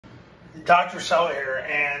Dr. Sella here,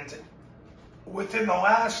 and within the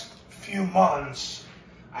last few months,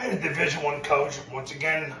 I had a Division I coach. Once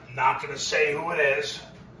again, I'm not going to say who it is.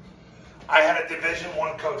 I had a Division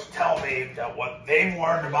I coach tell me that what they've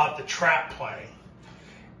learned about the trap play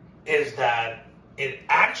is that it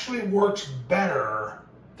actually works better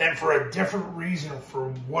than for a different reason for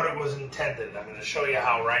what it was intended. I'm going to show you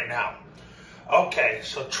how right now. Okay,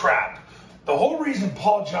 so trap. The whole reason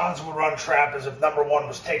Paul Johnson would run trap is if number one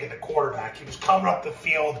was taking the quarterback. He was coming up the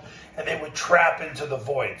field and they would trap into the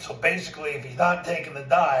void. So basically, if he's not taking the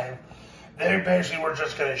dive, they basically were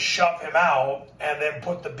just going to shove him out and then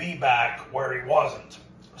put the B back where he wasn't.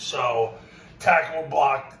 So tackle would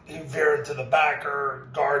block, he'd veer into the backer,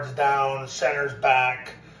 guards down, center's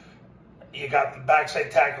back. You got the backside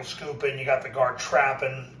tackle scooping, you got the guard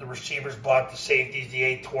trapping, the receivers block the safeties, the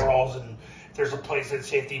 8 twirls, and there's a place that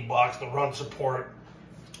safety blocks the run support.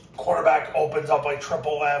 Quarterback opens up like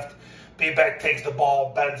triple left, B-back takes the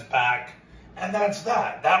ball, bends back, and that's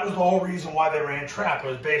that. That was the whole reason why they ran trap. It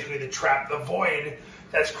was basically to trap the void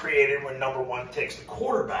that's created when number one takes the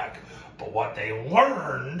quarterback. But what they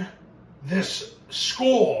learned, this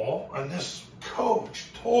school and this coach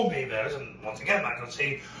told me this, and once again, I'm not going to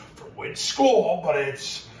say for which school, but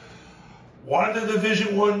it's one of the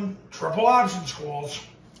Division I triple option schools,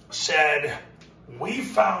 said, we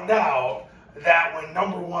found out that when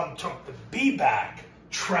number one took the B back,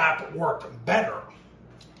 trap worked better.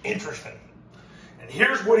 Interesting. And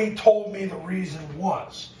here's what he told me the reason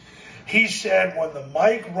was. He said when the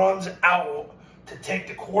mic runs out to take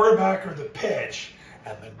the quarterback or the pitch,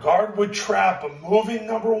 and the guard would trap a moving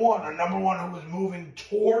number one, a number one who was moving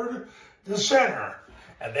toward the center,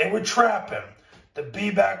 and they would trap him, the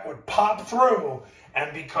B-back would pop through,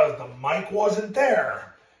 and because the mic wasn't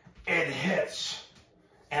there, it hits.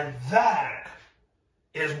 And that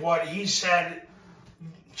is what he said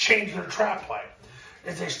changed their trap play.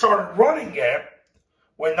 Is they started running it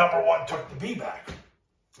when number one took the B back.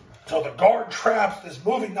 So the guard traps this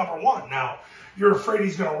moving number one. Now, you're afraid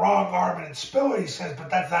he's going to wrong arm it and spill it, he says, but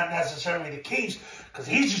that's not necessarily the case because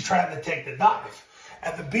he's just trying to take the dive.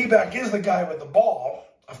 And the B back is the guy with the ball.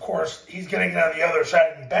 Of course, he's getting it on the other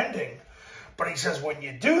side and bending. But he says, when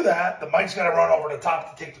you do that, the mic's got to run over the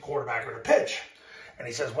top to take the quarterback or the pitch. And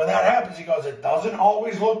he says, when that happens, he goes, it doesn't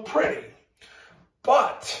always look pretty.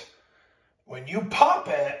 But when you pop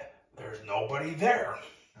it, there's nobody there.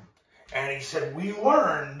 And he said, we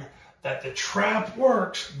learned that the trap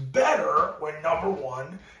works better when number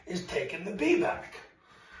one is taking the B back.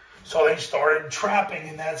 So they started trapping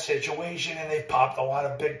in that situation, and they popped a lot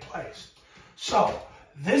of big plays. So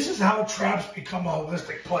this is how traps become a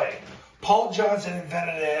holistic play. Paul Johnson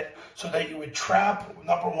invented it so that you would trap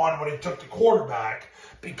number one when he took the quarterback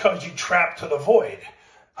because you trap to the void.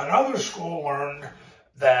 Another school learned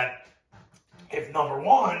that if number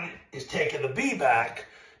one is taking the B back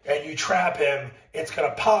and you trap him, it's going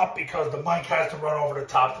to pop because the mic has to run over the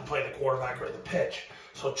top to play the quarterback or the pitch.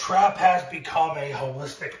 So trap has become a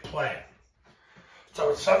holistic play.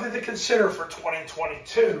 So it's something to consider for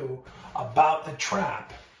 2022 about the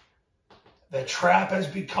trap. The trap has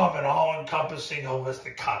become an all-encompassing,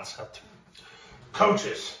 holistic concept.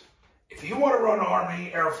 Coaches, if you want to run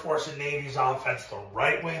Army, Air Force, and Navy's offense the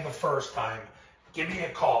right way the first time, give me a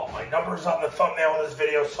call. My number is on the thumbnail of this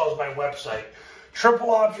video, so is my website. Triple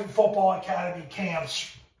Option Football Academy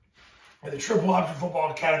camps. And the Triple Option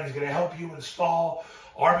Football Academy is going to help you install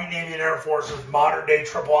Army, Navy, and Air Force's modern-day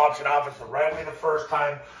triple option offense the right way the first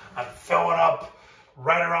time. I'm filling up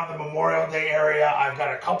right around the Memorial Day area. I've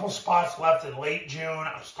got a couple spots left in late June.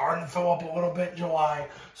 I'm starting to fill up a little bit in July.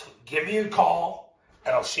 So give me a call,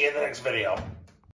 and I'll see you in the next video.